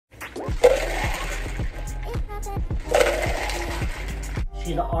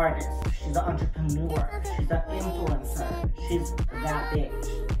She's an artist. She's an entrepreneur. She's an influencer. She's that bitch.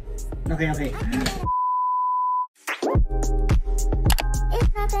 Okay.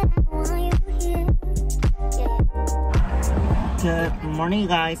 Good morning,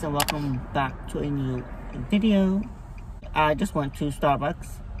 guys, and welcome back to a new video. I just went to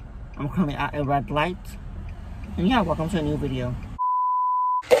Starbucks. I'm currently at a red light. And yeah, welcome to a new video.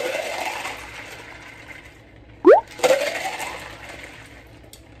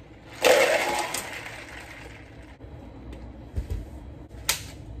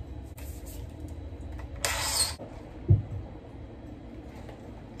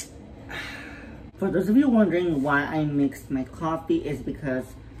 For those of you wondering why I mixed my coffee is because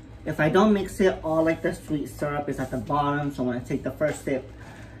if I don't mix it, all like the sweet syrup is at the bottom. So when I take the first sip,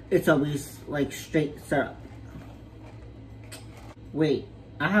 it's always like straight syrup. Wait,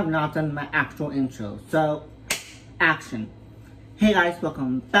 I have not done my actual intro. So, action. Hey guys,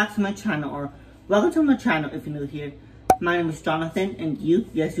 welcome back to my channel, or welcome to my channel if you're new here. My name is Jonathan, and you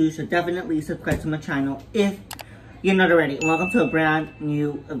should definitely subscribe to my channel if you're not already. Welcome to a brand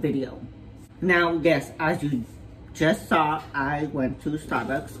new video. Now, yes, as you just saw, I went to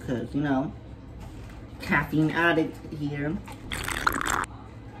Starbucks because, you know, caffeine addict here.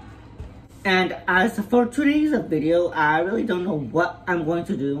 And as for today's video, I really don't know what I'm going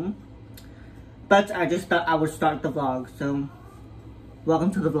to do. But I just thought I would start the vlog, so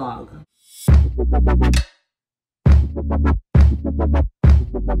welcome to the vlog.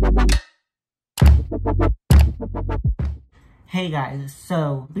 Hey guys,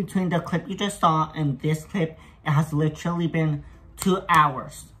 so between the clip you just saw and this clip, it has literally been 2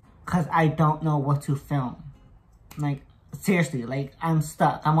 hours because I don't know what to film. Like, seriously, like, I'm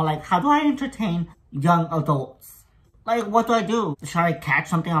stuck. I'm like, how do I entertain young adults? Like, what do I do? Should I catch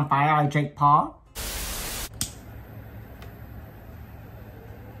something on fire like Jake Paul?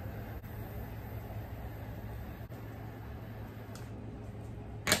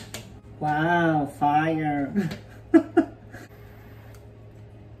 Wow, fire.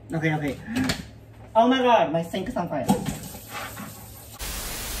 Okay. Oh my god, my sink is on fire.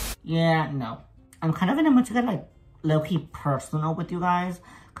 Yeah, no. I'm kind of in a mood to get like low-key personal with you guys,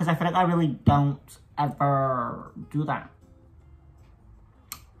 because I feel like I really don't ever do that.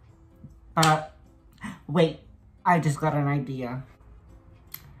 But wait, I just got an idea.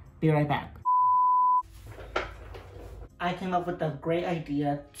 Be right back. I came up with a great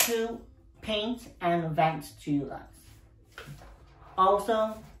idea to paint and vent to you guys.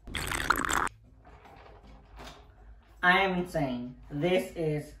 Also, I am insane. This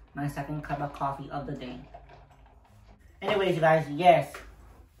is my second cup of coffee of the day. Anyways, you guys, yes.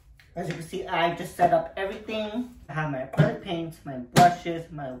 As you can see, I just set up everything. I have my acrylic paint, my brushes,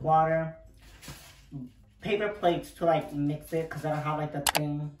 my water, paper plates to like mix it because I don't have like the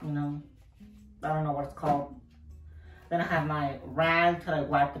thing, you know. I don't know what it's called. Then I have my rag to like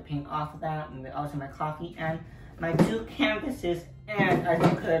wipe the paint off of that, and also my coffee and my 2 canvases, and as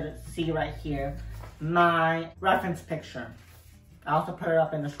you could see right here, my reference picture. I also put it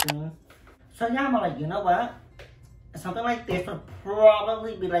up in the screen. So yeah, I'm like, you know what? Something like this would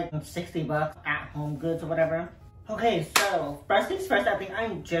probably be like 60 bucks at Home Goods or whatever. Okay, so first things first, I think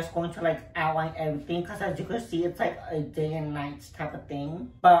I'm just going to like outline everything because as you can see, it's like a day and night type of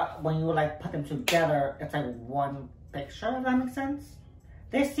thing. But when you like put them together, it's like one picture, if that makes sense.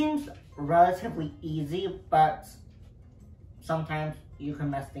 This seems relatively easy, but sometimes you can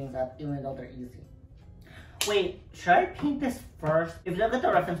mess things up even though they're easy. Wait, should I paint this first? If you look at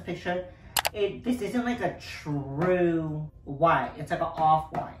the reference picture, this isn't like a true white. It's like an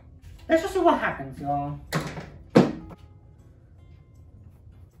off-white. Let's just see what happens, y'all.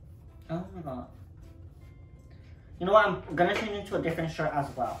 Oh my god. You know what? I'm gonna change into a different shirt as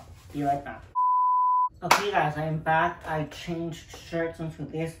well. Be right back. Okay guys, I am back. I changed shirts into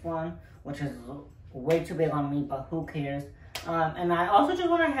this one, which is way too big on me, but who cares? And I also just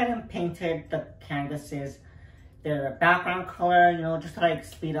went ahead and painted the canvases, their background color, you know, just to like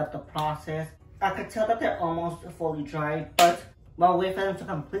speed up the process. I could tell that they're almost fully dried, but while waiting for them to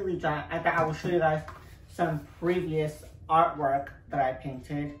completely dry, I thought I would show you guys some previous artwork that I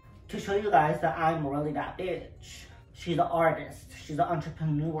painted to show you guys that I'm really that bitch. She's an artist, she's an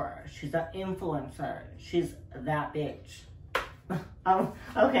entrepreneur, she's an influencer, she's that bitch.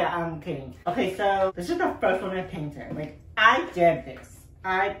 Okay, I'm kidding. Okay, so this is the first one I painted. Like, I did this.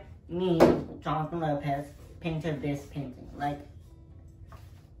 Me, Jonathan Lopez, painted this painting. Like,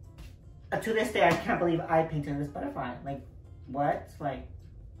 to this day, I can't believe I painted this butterfly. Like, what? Like,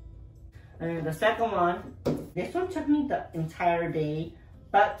 and then the second one, this one took me the entire day,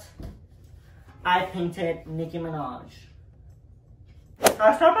 but I painted Nicki Minaj.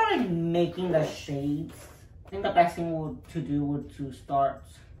 I'll start by like making the shades. I think the best thing to do would to start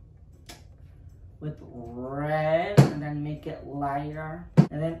with red and then make it lighter.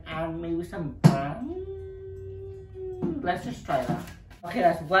 And then add maybe some brown. Let's just try that. Okay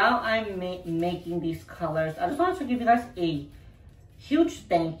guys, while I'm making these colors, I just wanted to give you guys a huge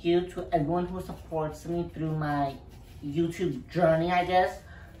thank you to everyone who supports me through my YouTube journey, I guess.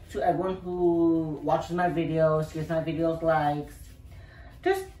 To everyone who watches my videos, gives my videos likes.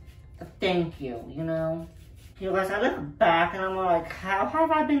 Just thank you, you know. You guys, I look back and I'm like, how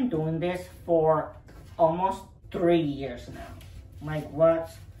have I been doing this for almost 3 years now? Like what?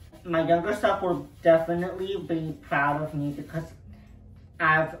 My younger self will definitely be proud of me because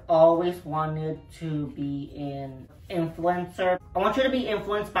I've always wanted to be an influencer. I want you to be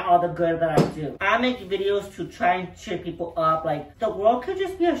influenced by all the good that I do. I make videos to try and cheer people up. Like, the world could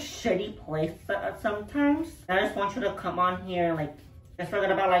just be a shitty place sometimes. I just want you to come on here and like, just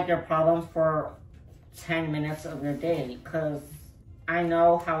forget about like your problems for 10 minutes of your day. Because I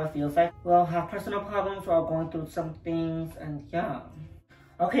know how it feels like. We'll have personal problems, we're all going through some things, and yeah.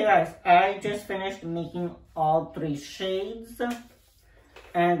 Okay guys, I just finished making all 3 shades.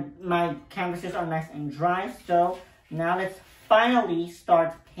 And my canvases are nice and dry, so now let's finally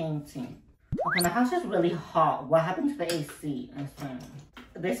start painting. Okay, my house is really hot. What happened to the AC?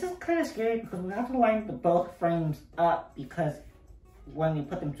 This is kind of scary because we have to line both frames up because when we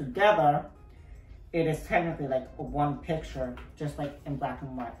put them together, it is technically like one picture, just like in black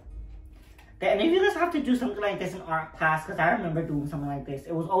and white. Did any of you guys have to do something like this in art class? Because I remember doing something like this.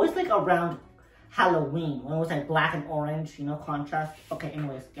 It was always like around Halloween, when it was like black and orange, you know, contrast. Okay,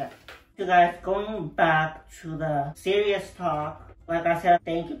 anyways, yeah. So guys, going back to the serious talk, like I said,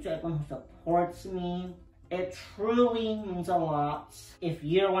 thank you to everyone who supports me. It truly means a lot. If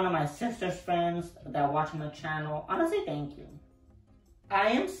you're one of my sister's friends that watch my channel, honestly, thank you. I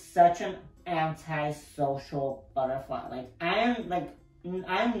am such an anti-social butterfly. Like,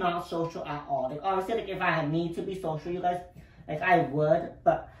 I'm not social at all. Like, obviously, like, if I need to be social, you guys, like, I would,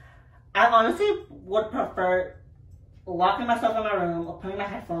 but I honestly would prefer locking myself in my room or putting my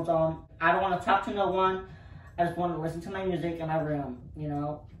headphones on. I don't want to talk to no one. I just want to listen to my music in my room, you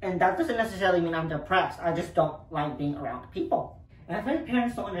know? And that doesn't necessarily mean I'm depressed. I just don't like being around people. And I feel like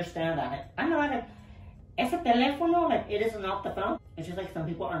parents don't understand that. I know, like, it's a telephone, like, it is not the phone. It's just like some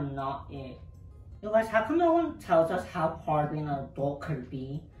people are not it. You guys, how come no one tells us how hard being an adult could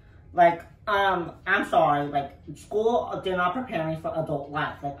be? Like, I'm sorry, like, school did not prepare me for adult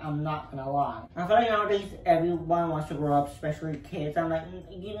life, like, I'm not gonna lie. I feel like nowadays, everyone wants to grow up, especially kids. I'm like,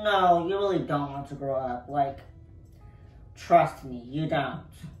 you know, you really don't want to grow up, like, trust me, you don't.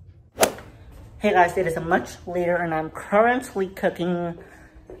 Hey guys, it is much later and I'm currently cooking,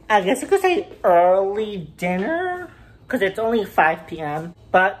 I guess you could say early dinner, because it's only 5 p.m.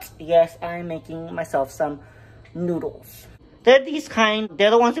 But yes, I'm making myself some noodles. They're these kind,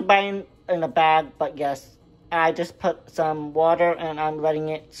 they're the ones you buy in a bag, but yes, I just put some water and I'm letting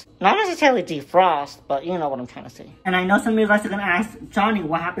it, not necessarily defrost, but you know what I'm trying to say. And I know some of you guys are gonna ask, Johnny,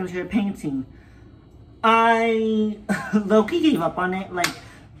 what happened to your painting? I low-key gave up on it, like,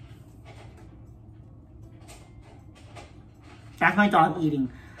 that's my dog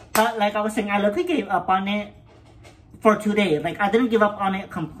eating. But like I was saying, I low-key gave up on it for today. Like, I didn't give up on it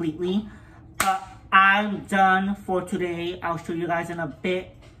completely, but I'm done for today. I'll show you guys in a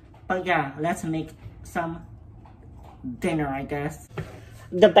bit. But yeah, let's make some dinner, I guess.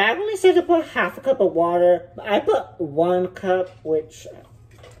 The bag only says to put half a cup of water. I put 1 cup, which,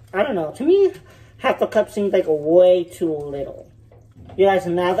 I don't know. To me, half a cup seems like way too little. You guys,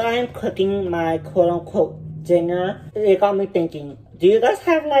 now that I'm cooking my quote-unquote dinner, it got me thinking, do you guys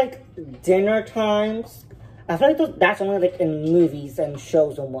have like dinner times? I feel like that's only like in movies and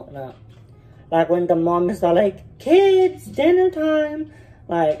shows and whatnot. Like when the mom is all like, kids, dinner time.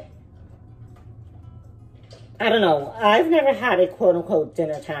 Like, I don't know. I've never had a quote-unquote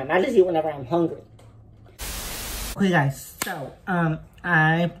dinner time. I just eat whenever I'm hungry. Okay guys, so,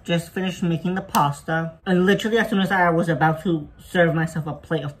 I just finished making the pasta. And literally as soon as I was about to serve myself a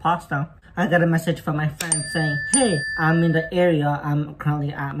plate of pasta, I got a message from my friend saying, hey, I'm in the area. I'm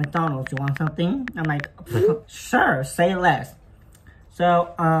currently at McDonald's. You want something? I'm like, sure, say less.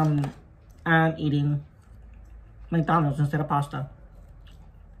 So, I'm eating McDonald's instead of pasta.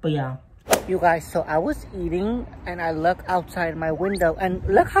 But yeah. You guys, so I was eating and I look outside my window and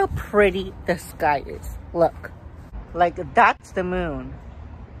look how pretty the sky is. Look. Like, that's the moon.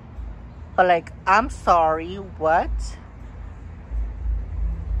 But like, I'm sorry, what?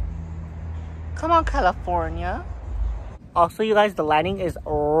 Come on, California. Also, you guys, the lighting is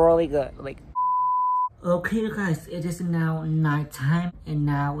really good. Like, Okay, you guys, it is now nighttime, and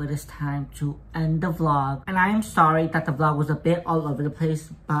now it is time to end the vlog. And I am sorry that the vlog was a bit all over the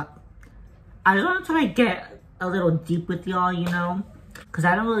place, but I just wanted to like get a little deep with y'all, you know, because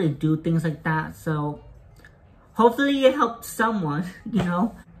I don't really do things like that. So hopefully it helped someone, you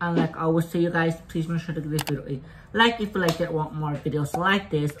know. And like I always say, you guys, please make sure to give this video a like if you like it, want more videos like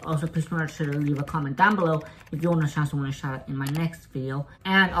this. Also, please make sure to leave a comment down below if you want a chance to win a shout out in my next video.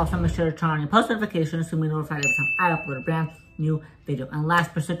 And also make sure to turn on your post notifications to be notified every time I upload a brand new video. And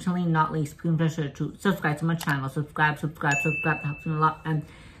last but certainly not least, please make sure to subscribe to my channel. Subscribe. That helps me a lot. And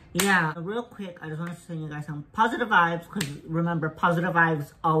yeah, real quick, I just want to send you guys some positive vibes, because remember, positive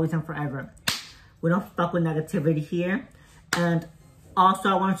vibes always and forever. We don't fuck with negativity here. And also,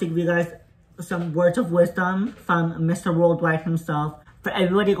 I want to give you guys some words of wisdom from Mr. Worldwide himself. For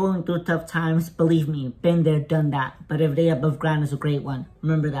everybody going through tough times, believe me, been there, done that. But every day above ground is a great one.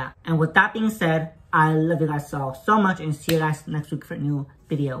 Remember that. And with that being said, I love you guys all so much, and see you guys next week for a new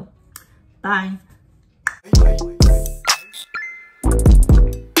video. Bye.